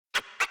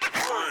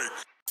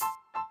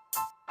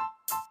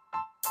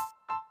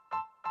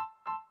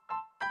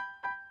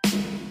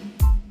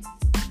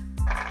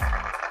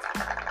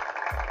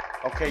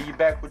Okay, you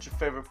back with your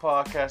favorite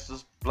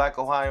podcasters, Black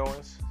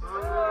Ohioans.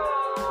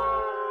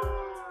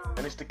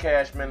 And it's the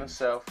Cashman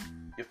himself,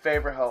 your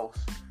favorite host,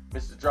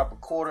 Mr. Drop a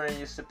Quarter in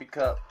your sippy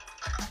cup,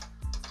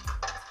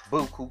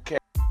 Buku K.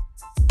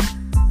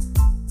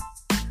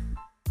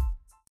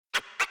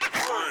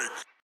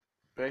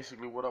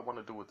 Basically, what I want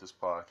to do with this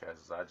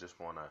podcast is I just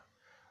want to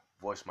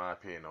voice my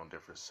opinion on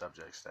different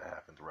subjects that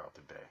happen throughout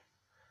the day.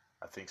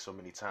 I think so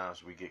many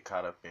times we get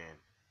caught up in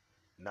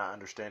not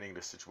understanding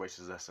the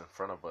situations that's in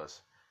front of us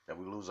that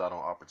we lose out on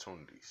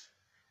opportunities.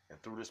 And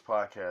through this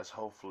podcast,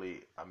 hopefully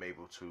I'm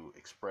able to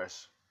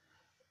express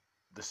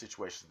the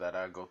situations that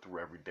I go through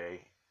every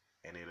day,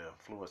 and it'll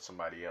influence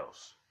somebody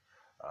else.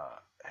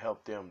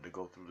 Help them to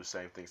go through the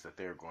same things that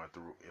they're going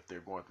through if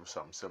they're going through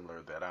something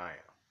similar that I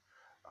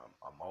am.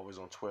 I'm always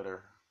on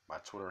Twitter. My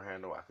Twitter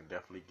handle, I can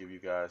definitely give you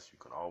guys. You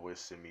can always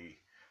send me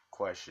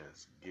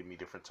questions, give me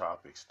different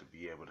topics to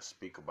be able to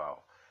speak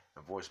about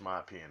and voice my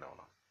opinion on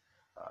them.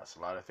 It's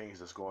a lot of things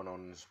that's going on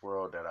in this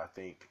world that I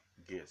think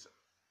gets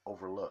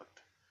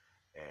overlooked.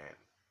 And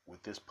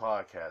with this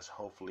podcast,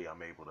 hopefully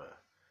I'm able to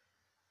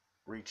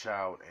reach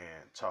out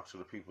and talk to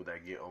the people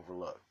that get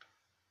overlooked.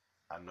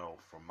 I know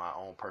from my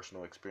own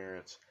personal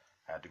experience,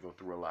 I had to go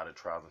through a lot of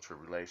trials and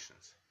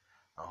tribulations.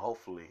 And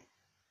hopefully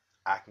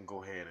I can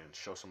go ahead and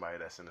show somebody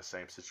that's in the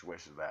same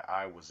situation that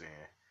I was in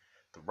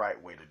the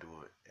right way to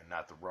do it and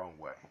not the wrong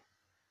way.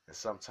 And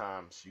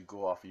sometimes you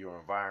go off of your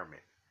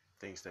environment,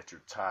 things that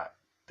you're taught,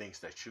 things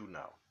that you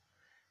know.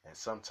 And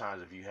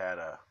sometimes if you had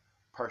a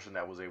person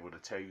that was able to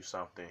tell you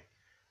something,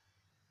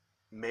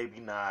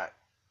 maybe not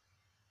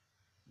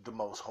the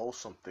most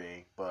wholesome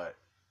thing, but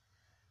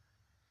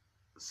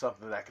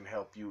something that can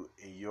help you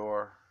in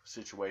your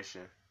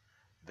situation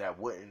that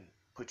wouldn't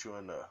put you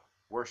in a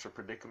worse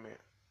predicament,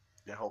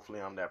 then hopefully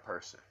I'm that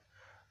person.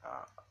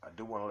 I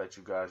do want to let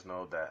you guys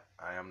know that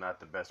I am not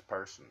the best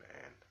person,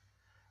 and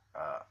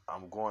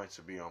I'm going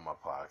to be on my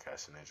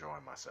podcast and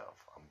enjoying myself.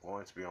 I'm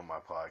going to be on my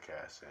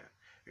podcast and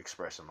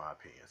expressing my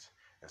opinions.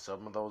 And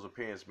some of those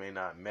opinions may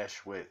not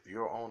mesh with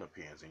your own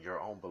opinions and your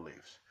own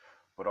beliefs.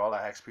 But all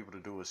I ask people to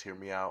do is hear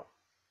me out,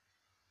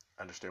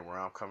 understand where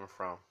I'm coming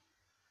from,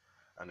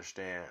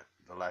 understand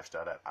the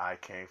lifestyle that I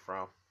came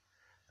from,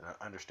 and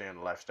understand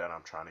the lifestyle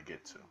I'm trying to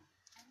get to.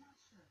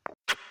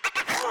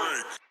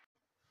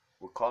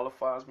 What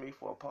qualifies me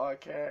for a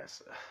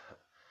podcast?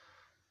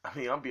 I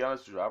mean, I'll be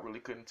honest with you, I really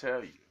couldn't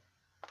tell you.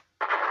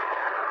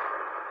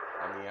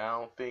 I mean, I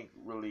don't think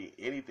really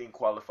anything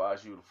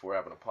qualifies you for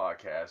having a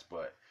podcast,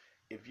 but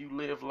if you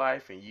live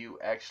life and you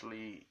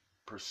actually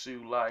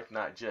pursue life,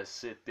 not just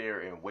sit there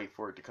and wait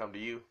for it to come to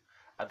you,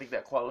 I think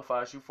that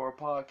qualifies you for a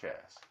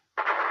podcast.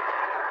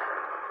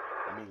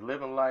 I mean,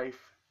 living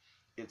life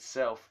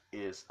itself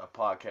is a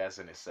podcast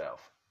in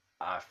itself.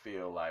 I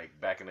feel like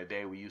back in the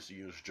day we used to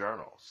use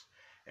journals.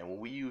 And when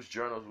we used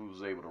journals, we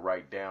was able to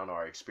write down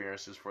our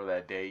experiences for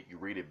that day. You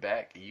read it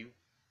back, and you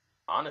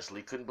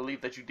honestly couldn't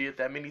believe that you did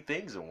that many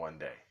things in one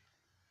day.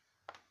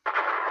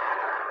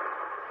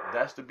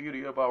 That's the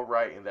beauty about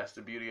writing. That's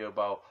the beauty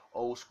about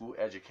old school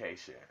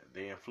education.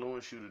 They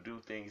influence you to do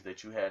things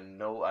that you had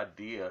no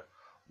idea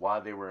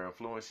why they were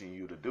influencing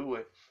you to do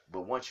it.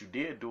 But once you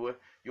did do it,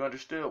 you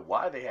understood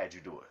why they had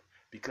you do it.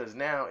 Because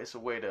now it's a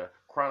way to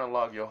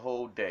chronologue your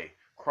whole day.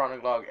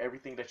 Chronologue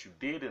everything that you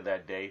did in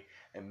that day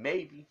and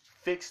maybe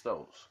fix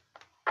those.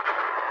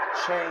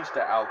 Change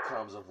the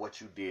outcomes of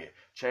what you did.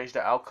 Change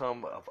the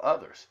outcome of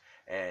others.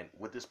 And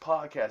with this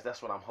podcast,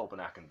 that's what I'm hoping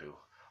I can do.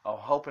 I'm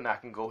hoping I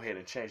can go ahead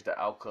and change the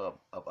outcome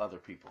of other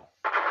people.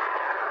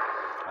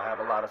 I have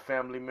a lot of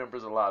family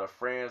members, a lot of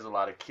friends, a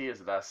lot of kids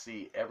that I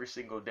see every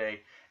single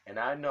day. And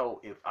I know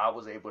if I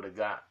was able to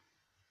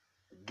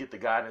get the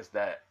guidance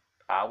that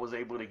I was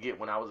able to get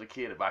when I was a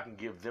kid, if I can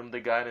give them the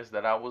guidance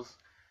that I was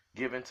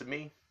given to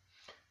me,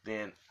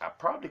 then I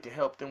probably can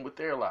help them with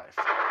their life.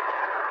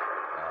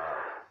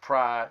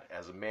 Pride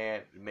as a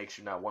man makes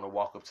you not want to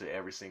walk up to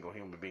every single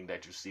human being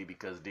that you see,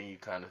 because then you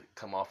kind of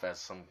come off as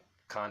some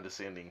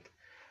condescending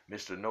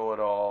Mr.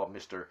 Know-it-all,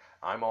 Mr.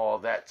 I'm all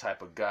that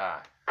type of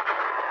guy.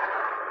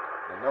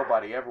 And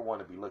nobody ever want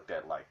to be looked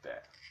at like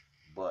that.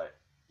 But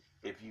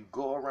if you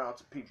go around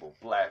to people,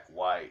 black,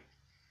 white,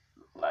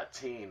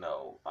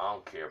 Latino, I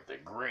don't care if they're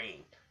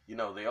green, you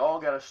know, they all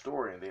got a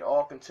story and they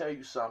all can tell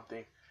you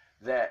something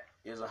that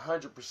is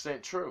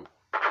 100% true.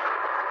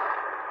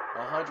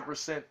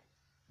 100%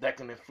 that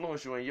can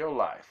influence you in your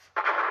life.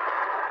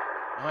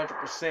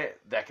 100%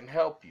 that can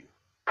help you.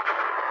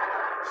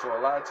 So a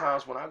lot of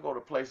times when I go to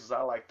places,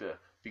 I like to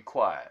be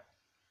quiet.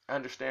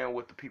 Understand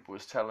what the people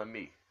is telling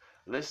me.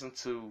 Listen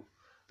to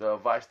the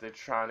advice they're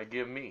trying to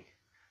give me.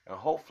 And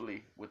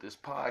hopefully with this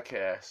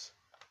podcast,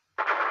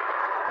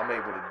 I'm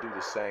able to do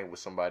the same with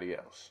somebody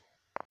else.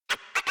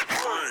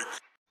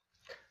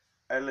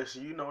 Hey,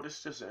 listen, you know, this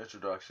is just an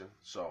introduction.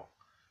 So,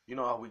 you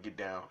know how we get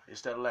down.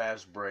 It's that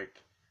last break.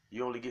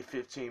 You only get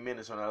 15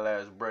 minutes on that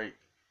last break.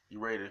 You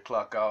ready to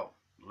clock out.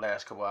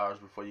 last couple hours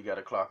before you got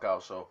to clock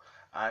out. So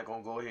I ain't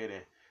gonna go ahead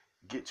and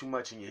get too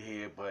much in your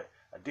head, but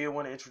I did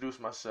want to introduce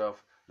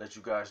myself, let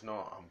you guys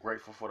know I'm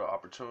grateful for the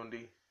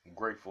opportunity. I'm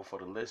grateful for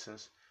the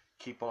listens.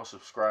 Keep on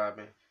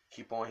subscribing.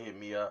 Keep on hitting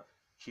me up.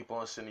 Keep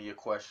on sending your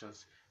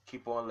questions.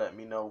 Keep on letting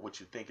me know what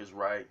you think is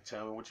right.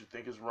 Tell me what you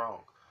think is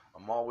wrong.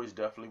 I'm always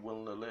definitely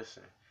willing to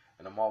listen,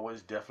 and I'm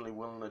always definitely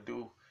willing to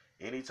do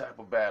any type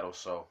of battle.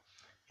 So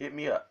hit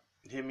me up.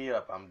 Hit me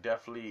up. I'm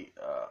definitely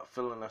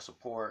feeling the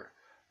support.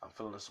 I'm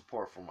feeling the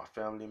support from my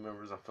family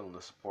members. I'm feeling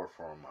the support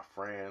from my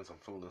friends. I'm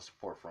feeling the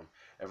support from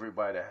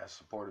everybody that has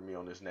supported me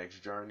on this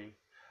next journey.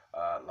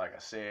 Like I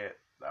said,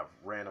 I've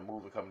ran a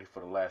moving company for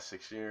the last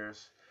 6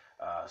 years.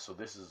 So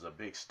this is a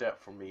big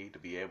step for me to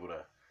be able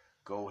to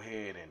go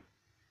ahead and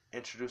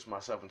introduce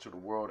myself into the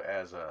world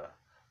as a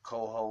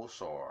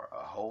co-host or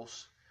a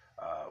host.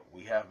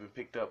 We have been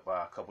picked up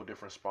by a couple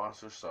different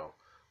sponsors, so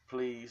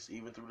please,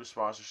 even through the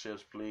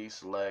sponsorships, please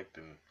select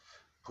and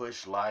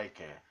push like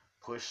and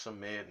push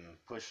submit and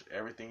push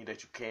everything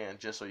that you can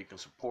just so you can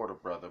support a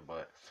brother.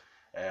 But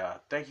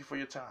thank you for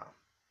your time.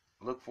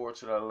 Look forward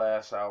to that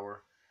last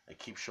hour and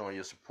keep showing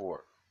your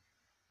support.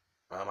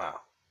 I'm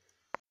out.